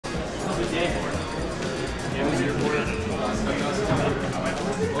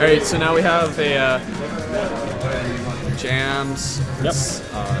Alright, so now we have a Jams. Yep.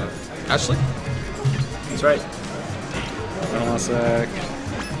 Ashley. That's right. Hold on a sec.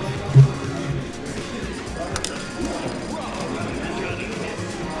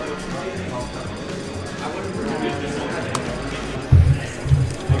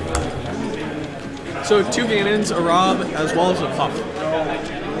 So 2 Ganons, a Rob, as well as a Puff.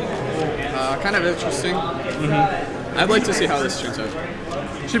 Kind of interesting. I'd like to see how this turns out.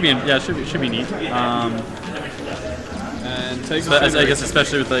 Should be should be neat. And takes I guess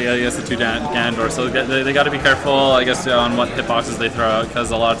especially with the 2 Ganondorf, so they got to be careful, I guess, on what hitboxes they throw out,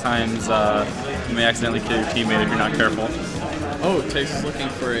 because a lot of times you may accidentally kill your teammate if you're not careful. Oh, Takes is looking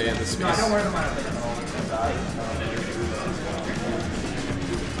for the space.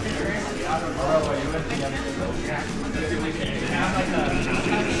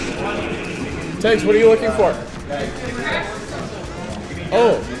 Takes, what are you looking for?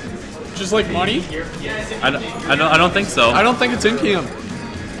 Oh, just like money? I don't think so. I don't think it's in PM.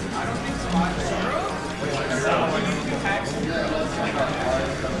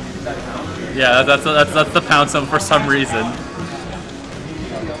 Yeah, that's the pound sum for some reason.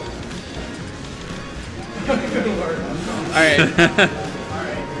 All right.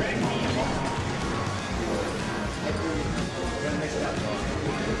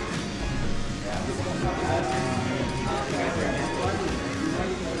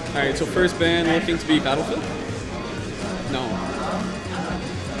 Alright, so first band looking to be Battlefield? No.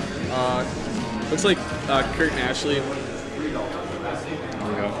 Looks like Kurt and Ashley. There we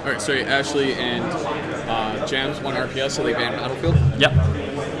go. Alright, sorry, Ashley and Jams 1 RPS, so they banned Battlefield. Yep.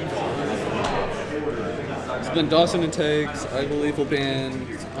 So then Dawson and Tags, I believe, will ban.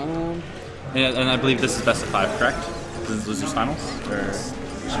 Yeah, and I believe this is best of 5, correct? This is losers finals? Or...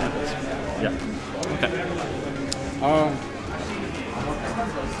 Yeah. Okay.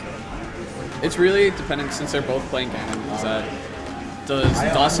 It's really dependent, since they're both playing Ganon, is that does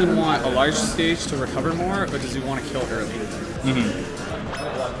Dawson want a large stage to recover more, or does he want to kill early?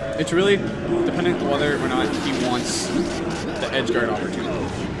 It's really dependent on whether or not he wants the edge guard opportunity.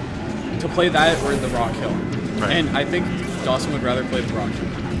 To play that or the raw kill. Right. And I think Dawson would rather play the raw kill.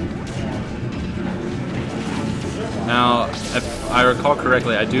 Now, if I recall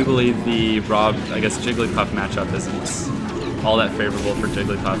correctly, I do believe the Rob, I guess, Jigglypuff matchup isn't all that favorable for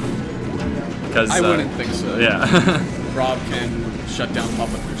Jigglypuff. Because I wouldn't think so. Yeah. Rob can shut down pop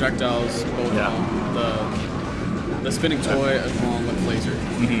with projectiles, both the spinning toy along with laser.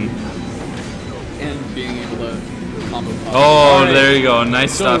 And being able to combo pop. Oh, right. There you go.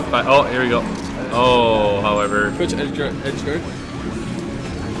 Nice stuff. Oh, here we go. Oh, however. Which edge guard?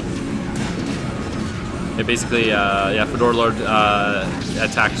 Yeah, basically, FedoraLord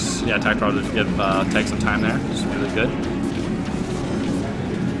attacked Rob to give Tag some time there, which is really good.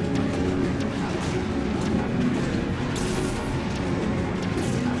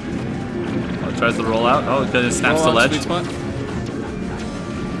 Tries to roll out. Oh, it snaps the ledge. Sweet spot.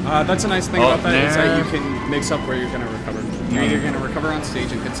 That's a nice thing about that, is that you can mix up where you're going to recover. You're either going to recover on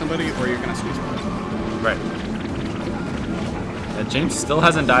stage and hit somebody, or you're going to sweet spot. Right. Yeah, James still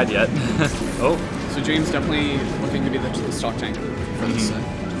hasn't died yet. Oh. So James definitely looking to be the stock tank for this set.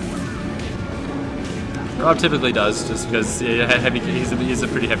 Rob typically does, just because he's a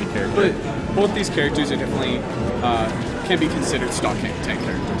pretty heavy character. But both these characters are definitely can be considered stock tank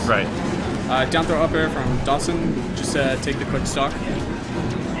characters. Right. Down throw up air from Dawson, just take the quick stock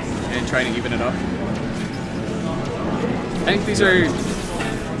and try to even it up. I think these are,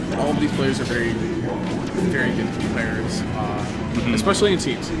 all of these players are very, very good players, especially in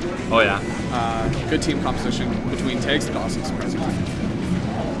teams. Oh yeah. Good team composition between Tags and Dawson, surprisingly.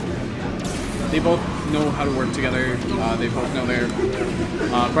 They both know how to work together. They both know their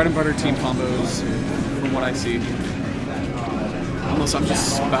bread and butter team combos, from what I see. Unless I'm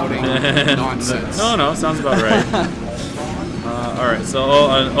just spouting nonsense. No, sounds about right. Alright,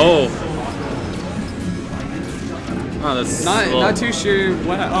 so, that's not too sure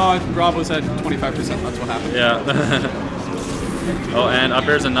what. Rob was at 25%. That's what happened. Yeah. Oh, and up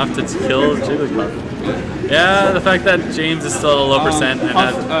air's enough to kill Jigglypuff. Yeah, the fact that James is still at a low percent and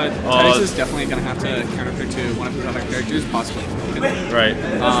Tags is definitely gonna have to counterpick to one of his other characters, possibly. Right.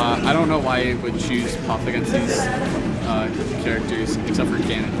 I don't know why it would choose Puff against these characters, except for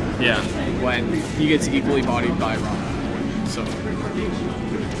Ganon. Yeah. When he gets equally bodied by Rob. So.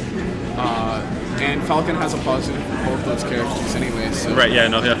 And Falcon has a positive for both those characters anyway. So right. Yeah.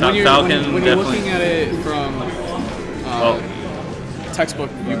 No. Yeah. Falcon. When you're looking at it from textbook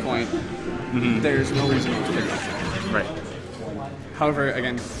viewpoint, there's no reason to pick up. Right. However,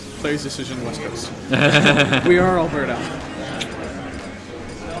 again, player's decision, West Coast. We are Alberta.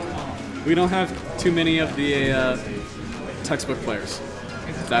 We don't have too many of the textbook players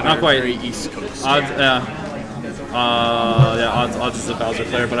that Not are quite. very East Coast. Odds, Odds is a Bowser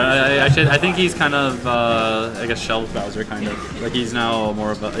player, but I think he's kind of I guess shelved Bowser kind of. Like he's now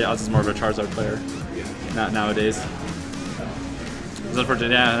more of a Odds is more of a Charizard player nowadays. It's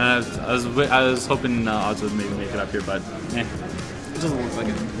unfortunate. Yeah, I was hoping Odds would maybe make it up here, but It doesn't look like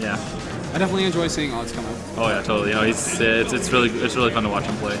it. Yeah. I definitely enjoy seeing Odds come out. Oh yeah, totally. You know, it's really fun to watch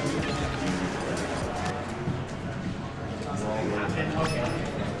him play.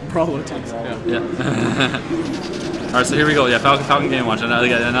 Brawl attempts. Yeah. All right, so here we go. Yeah, Falcon Game Watch.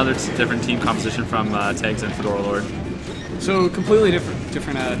 Another different team composition from Tags and FedoraLord. So completely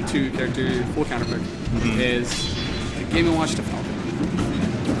different two-character full counterpart is Game & Watch to Falcon.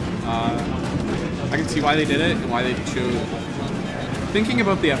 I can see why they did it and why they chose. Thinking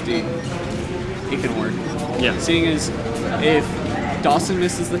about the FD, it can work. Yeah. Seeing as if Dawson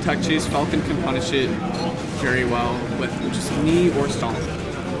misses the tech chase, Falcon can punish it very well with just knee or stomp.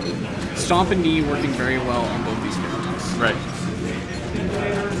 Stomp and knee working very well on both these characters. Right.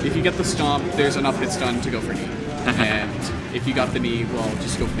 If you get the stomp, there's enough hits done to go for knee. And if you got the knee, well,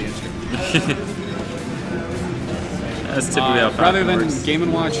 just go for the edge guard. That's typically how Falcon rather than works. Game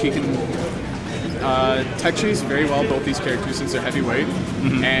 & Watch, he can tech chase very well both these characters since they're heavyweight,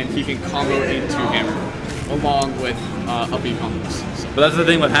 and he can combo into Hammer along with up B combos. So. But that's the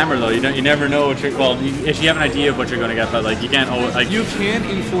thing with Hammer though. You never know what you're. Well, if you have an idea of what you're going to get, but like you can't always. Like, you can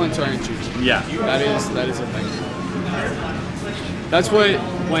influence RNG. Yeah. That is a thing. That's what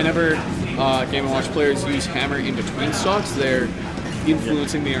whenever Game & Watch players use Hammer in between stocks, they're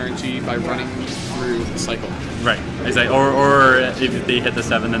influencing the RNG by running through the cycle. Right. Exactly. Or if they hit the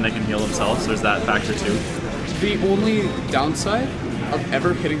 7, then they can heal themselves. There's that factor too. The only downside of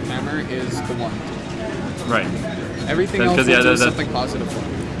ever hitting Hammer is the 1. Right. Everything else is something positive for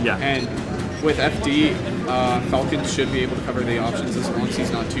him. Yeah. And with FD, Falcon should be able to cover the options as long as he's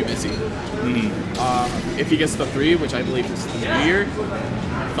not too busy. If he gets the 3, which I believe is the New Year,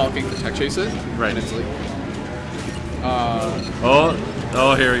 Falcon can tech chase it. Right. And it's like, oh,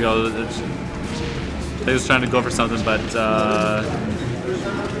 here we go. They was trying to go for something, but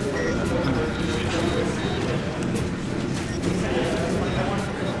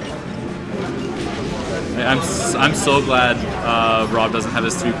I'm so glad Rob doesn't have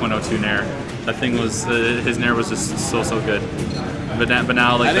his 3.02 Nair. That thing was his Nair was just so good. But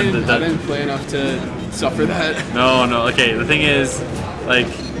now like I didn't play enough to suffer that. No. Okay, the thing is, like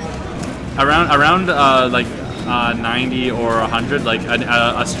around like 90 or 100, like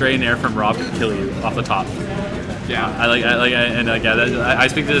a stray Nair from Rob could kill you off the top. Yeah. I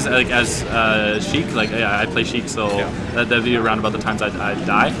speak to this like as Sheik. Like I play Sheik, so that'd be around about the times I'd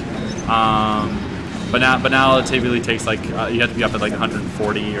die. But now it typically takes like you have to be up at like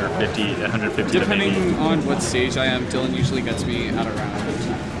 140 or 50, 150. Depending on what stage I am, Dylan usually gets me at around.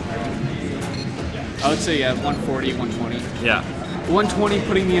 I would say 140, 120. Yeah. 120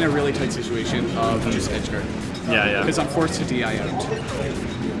 putting me in a really tight situation of just edge guard. Yeah. Because I'm forced to DI out.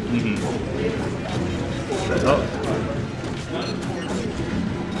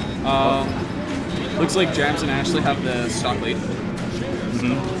 Looks like Jams and Ashley have the stock lead.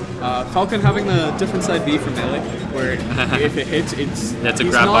 Falcon having the different side B from melee, where if it hits, it's a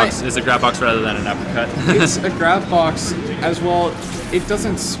grab box. It's a grab box rather than an uppercut. It's a grab box as well. It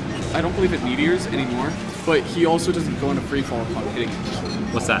doesn't. I don't believe it meteors anymore, but he also doesn't go into free fall upon hitting it.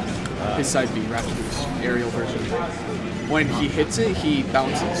 What's that? His side B, Rapid Boost, aerial version. When he hits it, he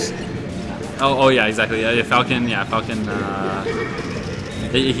bounces. Oh yeah, exactly. Yeah, Falcon.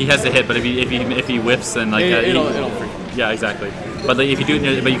 He has to hit, but if he whiffs, then like it'll freak. Yeah, exactly. But like, if you do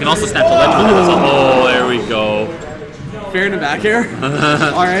it, but you can also snap the ledge with it. So, oh, there we go. Fair in the back air.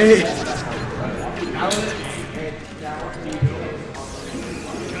 All right.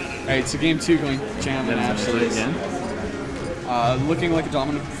 All right. So game 2 going Jam and Ashley again. Looking like a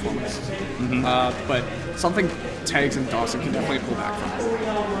dominant performance. But something Tags and Dawson can definitely pull back from.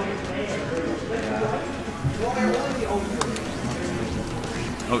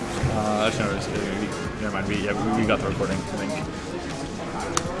 Actually, never mind. We got the recording, I think.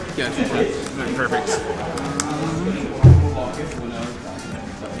 Yeah, perfect.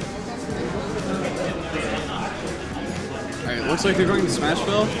 Alright, looks like they're going to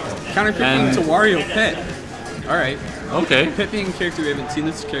Smashville. Counter picking to Wario Pit. Alright. Okay. Pit being a character we haven't seen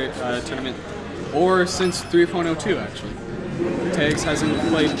this tournament, or since 3.02 actually. Tags hasn't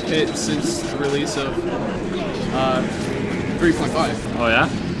played Pit since the release of 3.5. Oh yeah?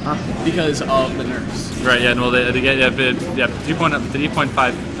 Because of the nerfs. Right, yeah, well,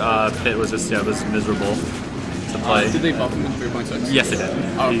 3.5 Pit was just, was miserable. to play. Did they buff him in 3.6? Yes, they did.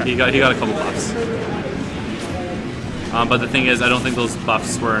 Oh, okay. He got a couple buffs. But the thing is, I don't think those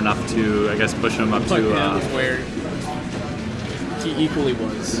buffs were enough to, I guess, push him up to where he equally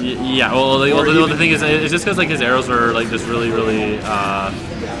was. Yeah. Well, the thing is, it's just because like his arrows were like just really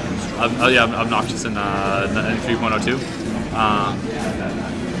obnoxious in 3.02.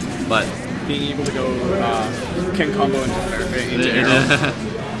 But being able to go King combo into arrow.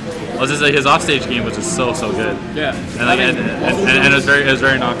 I was just like his offstage game was just so good. Yeah. And it was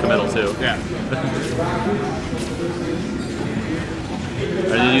very non-committal too. Yeah.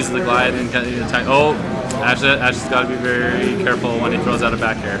 Are you using the glide and attack? Oh, Ash has got to be very careful when he throws out a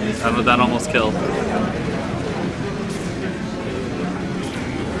back air. That almost killed.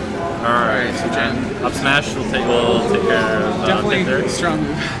 Alright, so up smash will take care of definitely Victor. Strong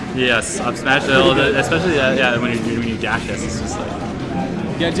move. Yes, up smash, especially when you dash this, it's just like.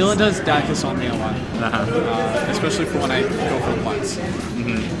 Yeah, Dylan does Dacus on the L1, especially for when I go for blunts,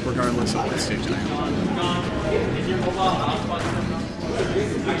 regardless of what stage I am.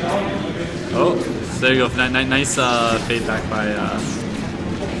 Oh, so there you go. Nice fade back by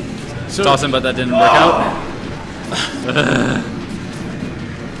Dawson, but that didn't work out.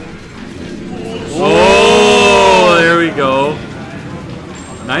 Oh, there we go.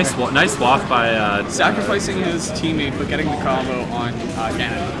 Nice waft by sacrificing his teammate, but getting the combo on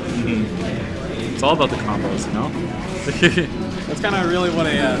Ganon. It's all about the combos, you know. That's kind of really what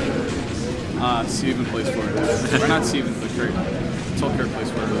a Steven plays for. Or not Steven, but Kurt. That's all Kurt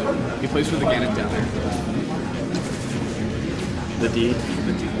plays for. He plays for the Ganon down there. The D.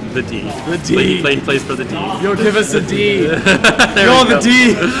 The D. The D. He plays for the D. Yo, give us the D. Yo, the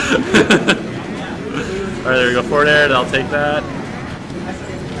D. Alright, there we go. Forward air, I'll take that.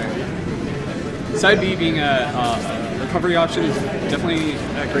 Side B being a recovery option is definitely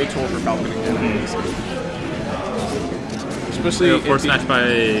a great tool for Falcon again. Especially force match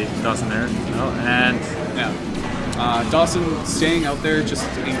by Dawson there. Oh, and yeah, Dawson staying out there just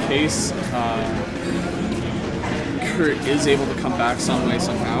in case Kurt is able to come back some way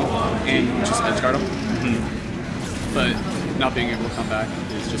somehow and just edge guard him. But not being able to come back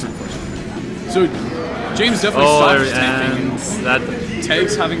is just unfortunate. So James definitely stops tanking. That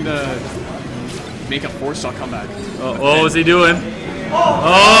Tag's having to make a 4-stock comeback. Oh, what was he doing?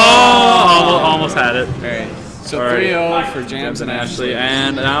 Oh, almost had it. Alright, so 3-0 for Jams and Ashley.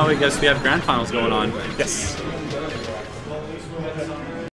 And now I guess we have grand finals going on. Yes.